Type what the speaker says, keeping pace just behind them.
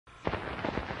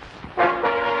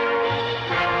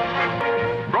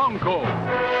Bronco.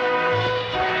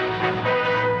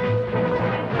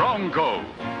 Bronco.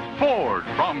 Ford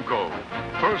Bronco.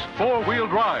 First four-wheel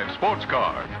drive sports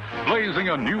car. Blazing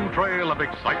a new trail of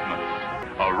excitement.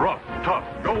 A rough,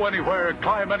 tough, go-anywhere,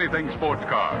 climb-anything sports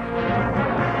car.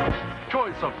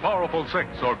 Choice of powerful 6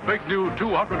 or big new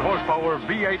 200-horsepower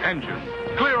V8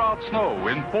 engine. Clear out snow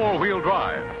in four-wheel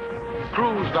drive.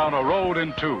 Cruise down a road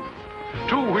in 2.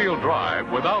 Two-wheel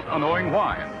drive without annoying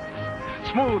whine.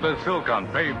 Smooth as silk on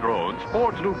paved roads,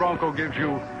 Ford's new Bronco gives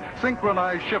you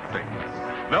synchronized shifting.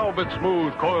 Velvet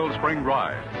smooth coil spring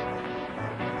ride.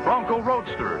 Bronco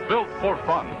Roadster, built for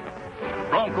fun.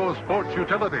 Bronco Sports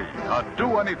Utility, a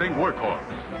do-anything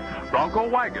workhorse. Bronco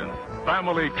Wagon,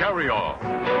 family carry-all.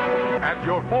 At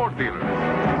your Ford dealer.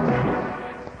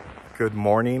 Good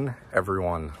morning,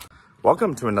 everyone.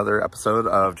 Welcome to another episode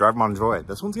of Drivemodenjoy.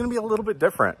 This one's going to be a little bit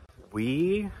different.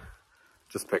 We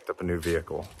just picked up a new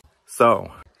vehicle.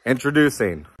 So,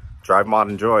 introducing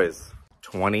Drivemodenjoy's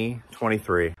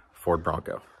 2023 Ford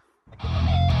Bronco.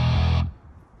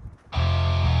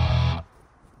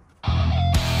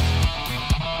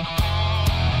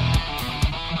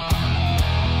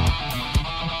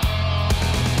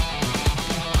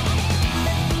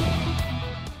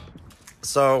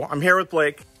 So I'm here with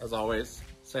Blake, as always.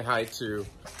 Say hi to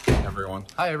everyone.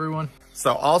 Hi, everyone.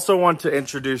 So also want to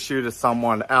introduce you to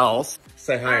someone else.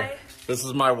 Say hi. Hi. This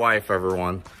is my wife,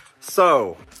 everyone.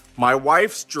 So my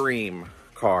wife's dream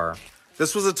car.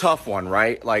 This was a tough one,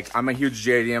 right? Like, I'm a huge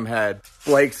JDM head.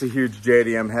 Blake's a huge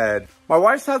JDM head. My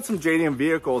wife's had some JDM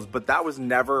vehicles, but that was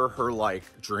never her, like,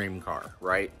 dream car,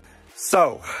 right?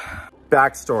 So,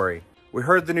 backstory. We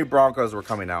heard the new Broncos were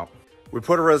coming out. We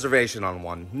put a reservation on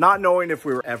one, not knowing if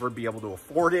we would ever be able to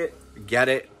afford it, get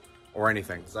it, or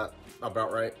anything. Is that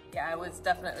about right? Yeah, I was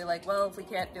definitely like, well, if we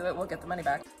can't do it, we'll get the money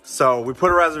back. So we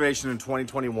put a reservation in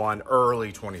 2021,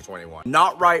 early 2021.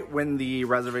 Not right when the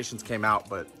reservations came out,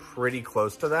 but pretty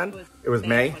close to then. It was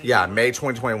May? Yeah, May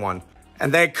 2021.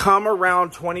 And then come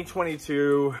around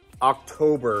 2022,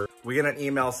 October, we get an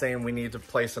email saying we need to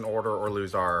place an order or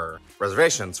lose our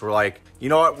reservations. So we're like, you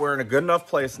know what? We're in a good enough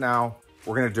place now.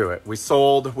 We're gonna do it. We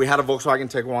had a Volkswagen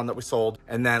Tiguan that we sold,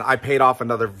 and then I paid off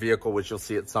another vehicle, which you'll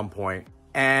see at some point.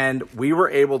 And we were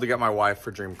able to get my wife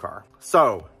her dream car.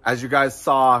 So, as you guys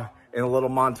saw in a little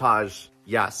montage,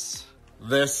 yes,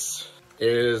 this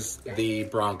is the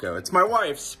Bronco. It's my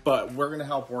wife's, but we're gonna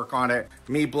help work on it.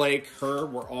 Me, Blake, her,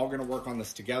 we're all gonna work on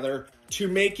this together to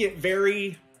make it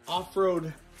very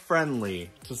off-road friendly,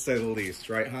 to say the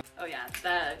least, right, huh? Oh yeah,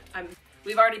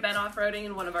 we've already been off-roading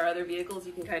in one of our other vehicles.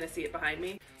 You can kind of see it behind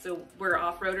me. So we're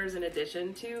off-roaders in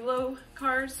addition to low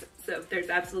cars. So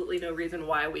there's absolutely no reason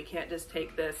why we can't just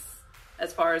take this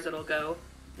as far as it'll go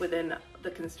within the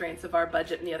constraints of our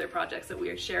budget and the other projects that we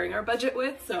are sharing our budget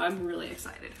with. So I'm really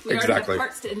excited. We already have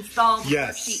parts to install before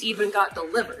Yes. she even got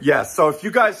delivered. Yes, so if you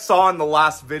guys saw in the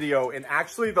last video, and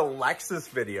actually the Lexus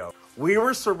video, we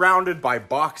were surrounded by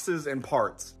boxes and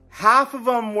parts. Half of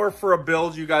them were for a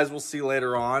build you guys will see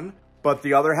later on. But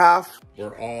the other half,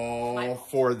 we're all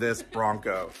for this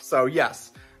Bronco. So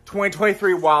yes,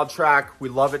 2023 Wildtrak, we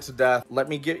love it to death. Let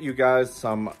me get you guys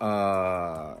some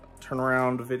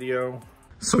turnaround video.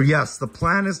 So yes, the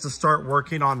plan is to start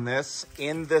working on this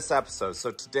in this episode. So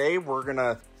today we're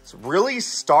gonna really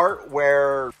start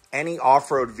where any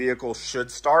off-road vehicle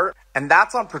should start, and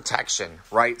that's on protection,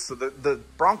 right? So the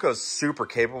Bronco's super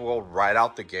capable right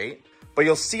out the gate. But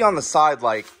you'll see on the side,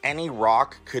 like, any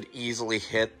rock could easily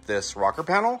hit this rocker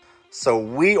panel. So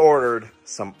we ordered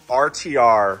some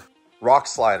RTR Rock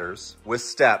Sliders with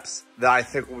steps that I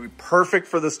think will be perfect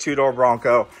for this two-door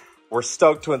Bronco. We're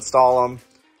stoked to install them,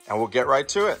 and we'll get right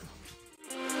to it.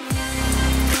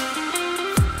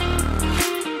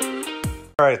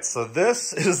 All right, so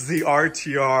this is the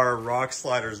RTR Rock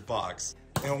Sliders box.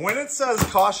 And when it says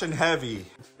caution heavy,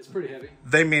 It's pretty heavy.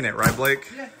 they mean it, right, Blake?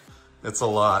 Yeah. It's a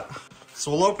lot. So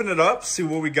we'll open it up, see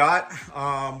what we got.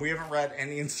 We haven't read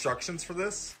any instructions for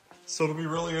this, so it'll be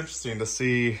really interesting to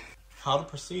see how to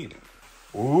proceed.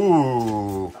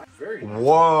 Ooh. Very nice.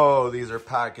 Whoa, these are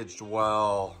packaged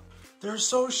well. They're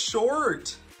so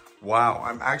short. Wow,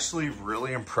 I'm actually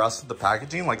really impressed with the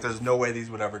packaging. Like, there's no way these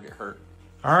would ever get hurt.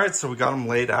 All right, so we got them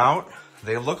laid out.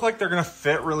 They look like they're gonna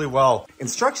fit really well.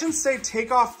 Instructions say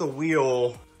take off the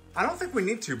wheel. I don't think we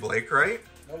need to, Blake, right?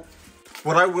 Nope.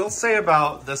 What I will say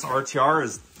about this RTR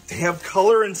is they have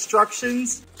color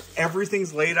instructions.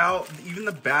 Everything's laid out. Even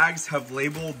the bags have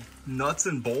labeled nuts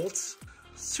and bolts.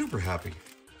 Super happy.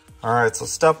 All right, so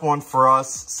step one for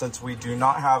us, since we do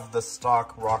not have the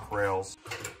stock rock rails,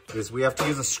 is we have to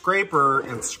use a scraper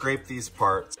and scrape these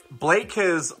parts. Blake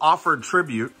has offered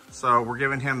tribute, so we're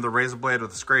giving him the razor blade with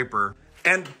the scraper.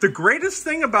 And the greatest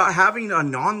thing about having a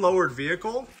non-lowered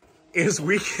vehicle is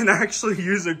we can actually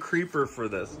use a creeper for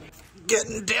this.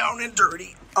 Getting down and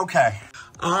dirty. Okay.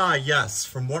 Ah, yes.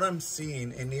 From what I'm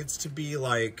seeing, it needs to be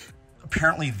like,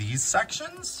 apparently these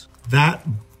sections. That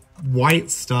white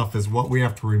stuff is what we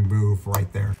have to remove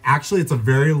right there. Actually, it's a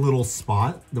very little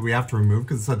spot that we have to remove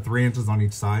because it's at 3 inches on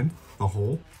each side, the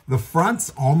hole. The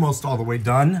front's almost all the way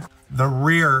done. The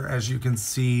rear, as you can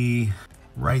see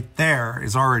right there,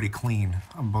 is already clean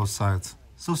on both sides.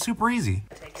 So super easy.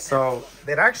 So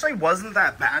it actually wasn't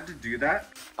that bad to do that.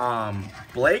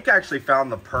 Blake actually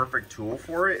found the perfect tool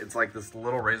for it. It's like this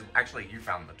little razor. Actually, you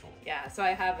found the tool. Yeah, so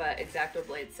I have X-Acto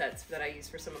blade sets that I use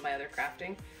for some of my other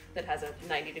crafting that has a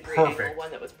 90-degree angle,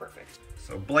 one that was perfect.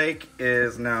 So Blake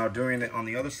is now doing it on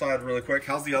the other side really quick.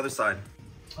 How's the other side?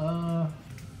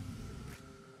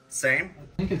 Same?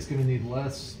 I think it's gonna need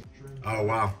less. Oh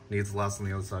wow, needs less on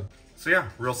the other side. So yeah,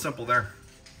 real simple there.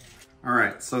 All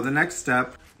right, so the next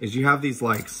step is you have these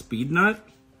like speed nut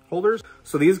holders.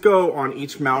 So these go on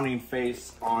each mounting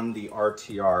face on the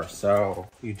RTR. So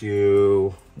you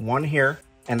do one here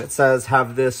and it says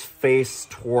have this face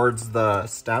towards the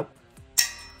step.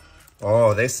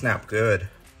 Oh, they snap good.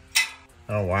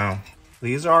 Oh wow.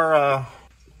 These are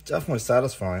definitely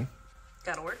satisfying.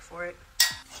 Gotta work for it.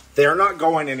 They're not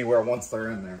going anywhere once they're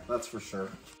in there, that's for sure.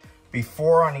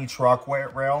 Before on each rock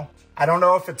rail. I don't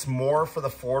know if it's more for the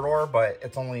 4-door, but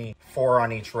it's only 4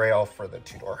 on each rail for the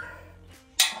 2-door.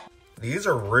 These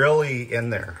are really in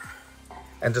there.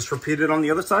 And just repeat it on the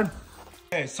other side.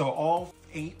 Okay, so all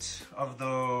 8 of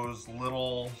those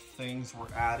little things were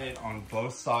added on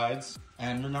both sides.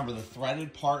 And remember, the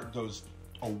threaded part goes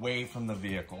away from the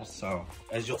vehicle. So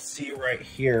as you'll see right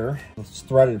here, this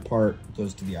threaded part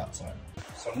goes to the outside.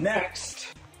 So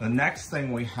next, the next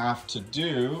thing we have to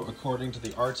do, according to the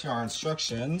RTR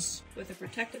instructions, with a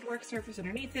protected work surface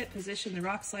underneath it, position the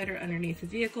rock slider underneath the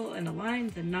vehicle and align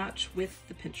the notch with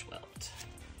the pinch weld.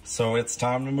 So it's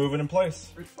time to move it in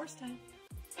place. Brute force time.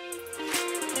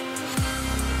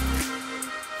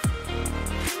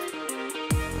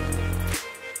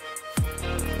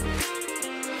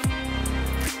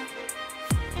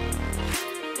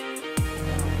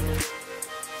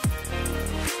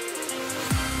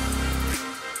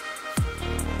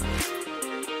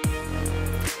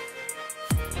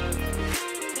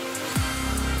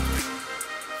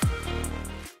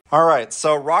 All right,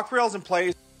 so rock rails in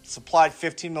place, supplied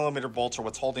 15mm bolts are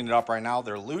what's holding it up right now.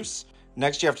 They're loose.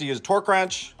 Next, you have to use a torque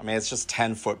wrench. I mean, it's just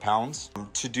 10 foot-pounds.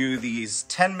 To do these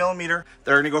 10mm,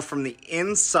 they're gonna go from the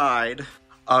inside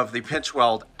of the pinch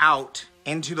weld out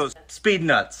into those speed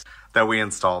nuts that we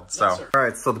installed. So, all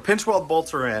right, so the pinch weld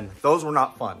bolts are in. Those were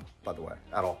not fun, by the way,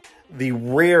 at all. The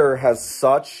rear has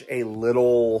such a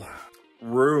little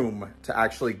room to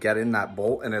actually get in that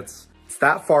bolt, and it's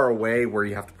that far away where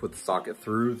you have to put the socket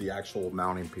through the actual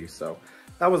mounting piece. So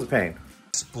that was a pain.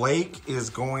 Blake is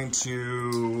going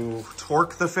to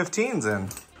torque the 15s in,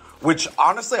 which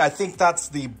honestly, I think that's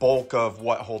the bulk of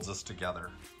what holds us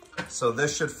together. So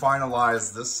this should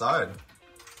finalize this side.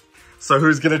 So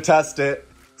who's gonna test it?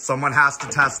 Someone has to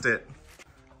test it.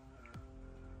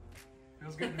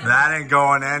 Feels good. That ain't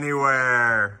going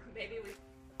anywhere.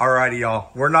 Alrighty,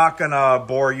 y'all. We're not gonna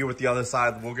bore you with the other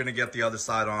side. We're gonna get the other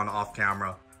side on off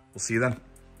camera. We'll see you then.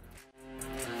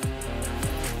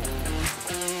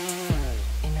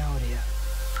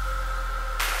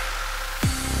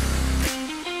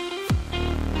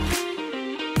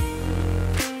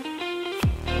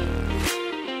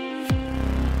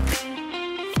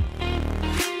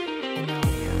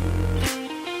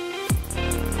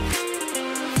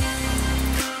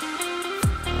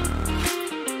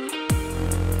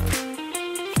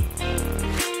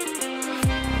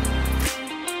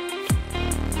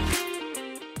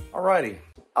 Alrighty.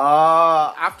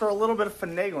 After a little bit of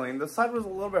finagling, this side was a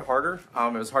little bit harder.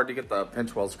 It was hard to get the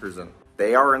pinch weld screws in.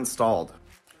 They are installed.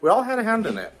 We all had a hand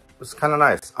in it. It was kind of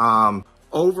nice.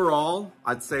 Overall,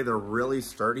 I'd say they're really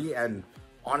sturdy, and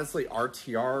honestly,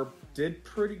 RTR did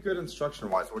pretty good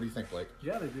instruction-wise. What do you think, Blake?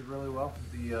 Yeah, they did really well.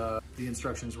 The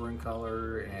instructions were in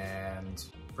color and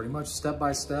pretty much step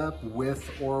by step, with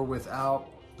or without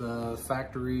the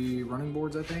factory running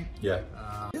boards, I think. Yeah.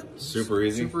 Super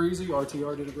easy. Super easy.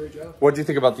 RTR did a great job. What do you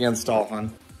think about the install,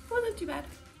 hon? Wasn't too bad.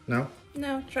 No?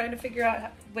 No, trying to figure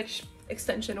out which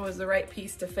extension was the right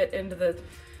piece to fit into the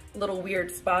little weird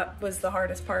spot was the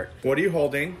hardest part. What are you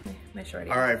holding? My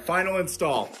shorty. All right, final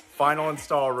install. Final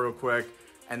install real quick,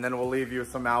 and then we'll leave you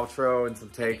with some outro and some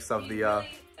takes of the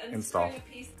install.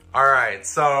 All right,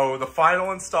 so the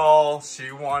final install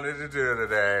she wanted to do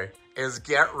today is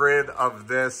get rid of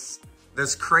this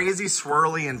crazy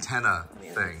swirly antenna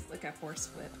thing. Like a horse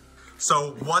whip.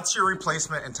 So what's your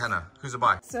replacement antenna? Who's it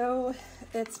by? So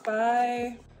it's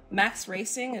by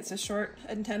MAXRACING. It's a short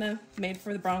antenna made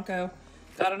for the Bronco.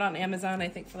 Got it on Amazon, I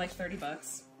think for like 30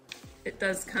 bucks. It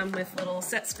does come with little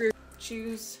set screws.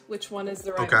 Choose which one is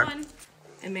the right one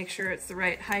and make sure it's the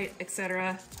right height,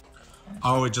 etc.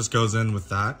 Oh, it just goes in with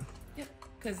that? Yep,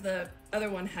 because the other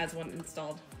one has one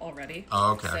installed already.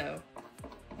 Oh, okay. So,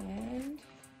 and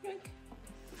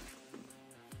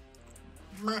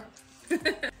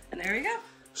and there we go.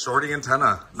 Shorty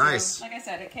antenna, nice. So, like I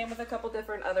said, it came with a couple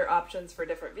different other options for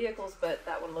different vehicles, but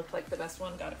that one looked like the best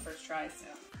one. Got it first try, so.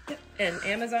 Yep. And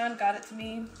Amazon got it to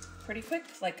me pretty quick.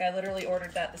 Like I literally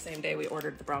ordered that the same day we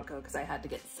ordered the Bronco because I had to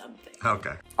get something.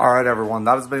 Okay. All right, everyone.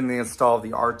 That has been the install of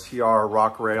the RTR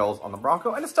Rock rails on the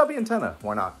Bronco and a stubby antenna.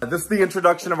 Why not? This is the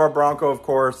introduction of our Bronco, of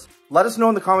course. Let us know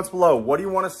in the comments below. What do you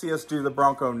want to see us do to the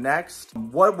Bronco next?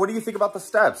 What do you think about the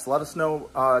steps? Let us know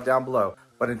down below.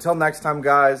 But until next time,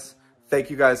 guys,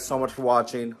 thank you guys so much for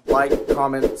watching. Like,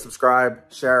 comment,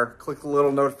 subscribe, share, click the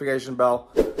little notification bell.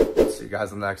 See you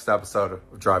guys in the next episode of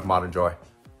Drivemodenjoy.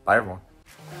 Bye, everyone.